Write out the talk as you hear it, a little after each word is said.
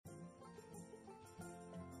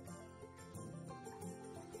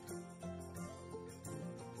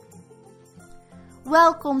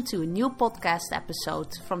Welcome to a new podcast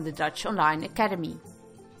episode from the Dutch Online Academy.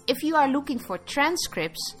 If you are looking for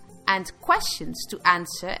transcripts and questions to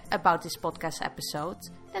answer about this podcast episode,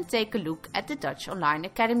 then take a look at the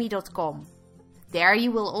DutchOnlineAcademy.com. There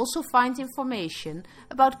you will also find information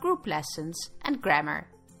about group lessons and grammar.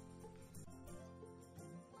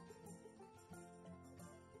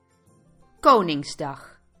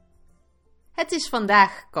 Koningsdag. Het is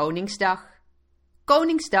vandaag Koningsdag.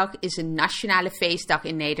 Koningsdag is een nationale feestdag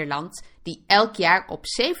in Nederland die elk jaar op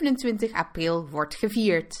 27 april wordt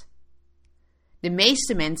gevierd. De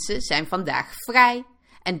meeste mensen zijn vandaag vrij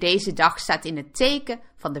en deze dag staat in het teken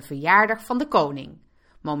van de verjaardag van de koning,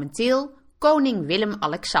 momenteel koning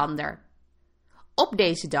Willem-Alexander. Op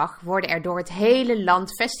deze dag worden er door het hele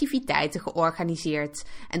land festiviteiten georganiseerd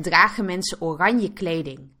en dragen mensen oranje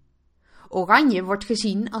kleding. Oranje wordt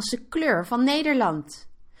gezien als de kleur van Nederland.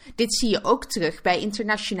 Dit zie je ook terug bij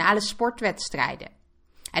internationale sportwedstrijden.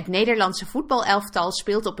 Het Nederlandse voetbalelftal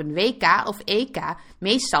speelt op een WK of EK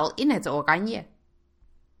meestal in het oranje.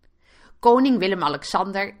 Koning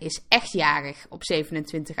Willem-Alexander is echt jarig op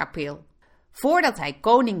 27 april. Voordat hij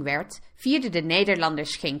koning werd, vierden de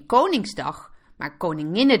Nederlanders geen Koningsdag, maar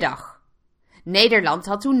Koninginnedag. Nederland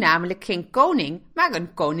had toen namelijk geen koning, maar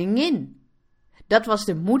een koningin. Dat was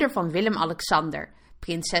de moeder van Willem-Alexander,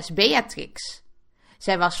 prinses Beatrix.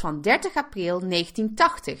 Zij was van 30 april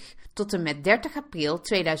 1980 tot en met 30 april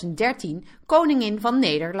 2013 koningin van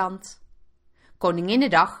Nederland.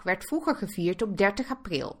 Koninginnedag werd vroeger gevierd op 30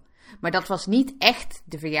 april, maar dat was niet echt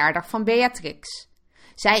de verjaardag van Beatrix.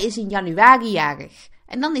 Zij is in januari jarig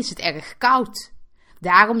en dan is het erg koud.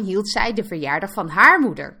 Daarom hield zij de verjaardag van haar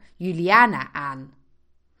moeder, Juliana, aan.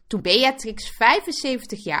 Toen Beatrix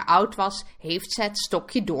 75 jaar oud was, heeft ze het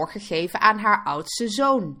stokje doorgegeven aan haar oudste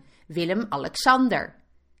zoon, Willem-Alexander.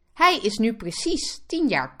 Hij is nu precies 10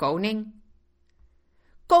 jaar koning.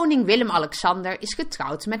 Koning Willem-Alexander is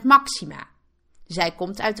getrouwd met Maxima. Zij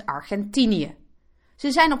komt uit Argentinië.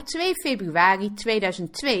 Ze zijn op 2 februari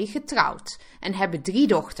 2002 getrouwd en hebben 3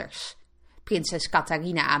 dochters. Prinses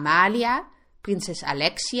Catharina Amalia, prinses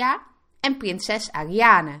Alexia en prinses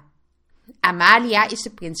Ariane. Amalia is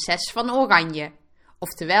de prinses van Oranje,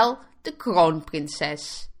 oftewel de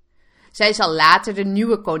kroonprinses. Zij zal later de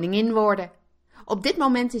nieuwe koningin worden. Op dit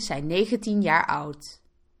moment is zij 19 jaar oud.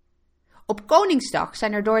 Op Koningsdag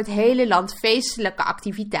zijn er door het hele land feestelijke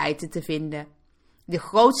activiteiten te vinden. De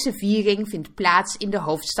grootste viering vindt plaats in de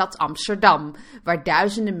hoofdstad Amsterdam, waar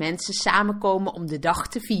duizenden mensen samenkomen om de dag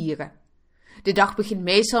te vieren. De dag begint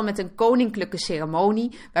meestal met een koninklijke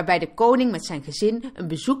ceremonie, waarbij de koning met zijn gezin een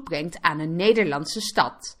bezoek brengt aan een Nederlandse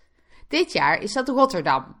stad. Dit jaar is dat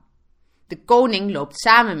Rotterdam. De koning loopt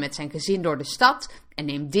samen met zijn gezin door de stad en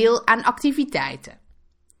neemt deel aan activiteiten.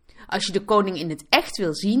 Als je de koning in het echt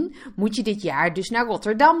wil zien, moet je dit jaar dus naar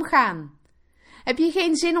Rotterdam gaan. Heb je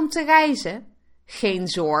geen zin om te reizen? Geen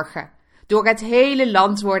zorgen. Door het hele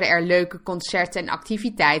land worden er leuke concerten en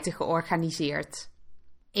activiteiten georganiseerd.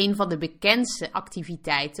 Een van de bekendste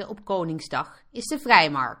activiteiten op Koningsdag is de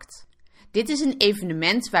Vrijmarkt. Dit is een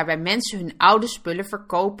evenement waarbij mensen hun oude spullen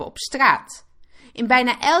verkopen op straat. In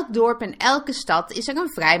bijna elk dorp en elke stad is er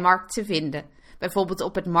een vrijmarkt te vinden, bijvoorbeeld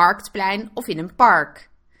op het marktplein of in een park.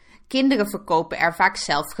 Kinderen verkopen er vaak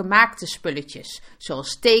zelfgemaakte spulletjes,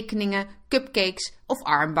 zoals tekeningen, cupcakes of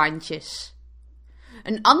armbandjes.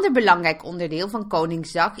 Een ander belangrijk onderdeel van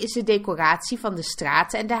Koningsdag is de decoratie van de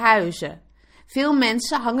straten en de huizen. Veel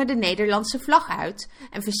mensen hangen de Nederlandse vlag uit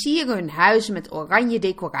en versieren hun huizen met oranje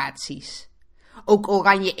decoraties. Ook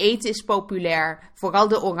oranje eten is populair, vooral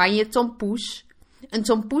de oranje tompoes. Een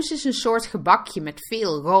tompoes is een soort gebakje met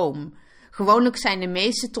veel room. Gewoonlijk zijn de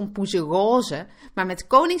meeste tompoesen roze, maar met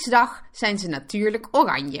Koningsdag zijn ze natuurlijk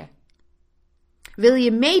oranje. Wil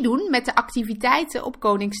je meedoen met de activiteiten op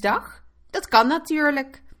Koningsdag? Dat kan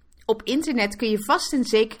natuurlijk. Op internet kun je vast en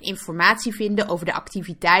zeker informatie vinden over de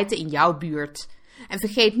activiteiten in jouw buurt. En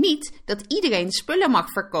vergeet niet dat iedereen spullen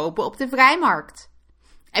mag verkopen op de vrijmarkt.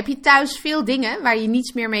 Heb je thuis veel dingen waar je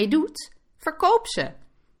niets meer mee doet? Verkoop ze.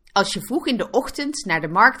 Als je vroeg in de ochtend naar de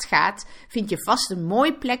markt gaat, vind je vast een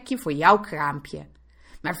mooi plekje voor jouw kraampje.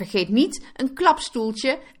 Maar vergeet niet een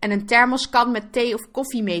klapstoeltje en een thermoskan met thee of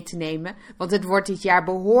koffie mee te nemen, want het wordt dit jaar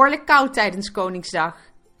behoorlijk koud tijdens Koningsdag.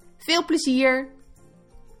 Veel plezier!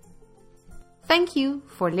 Thank you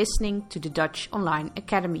for listening to the Dutch Online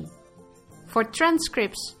Academy. For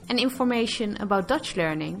transcripts and information about Dutch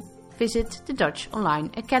learning, visit the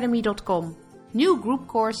DutchOnlineAcademy.com. New group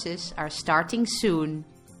courses are starting soon.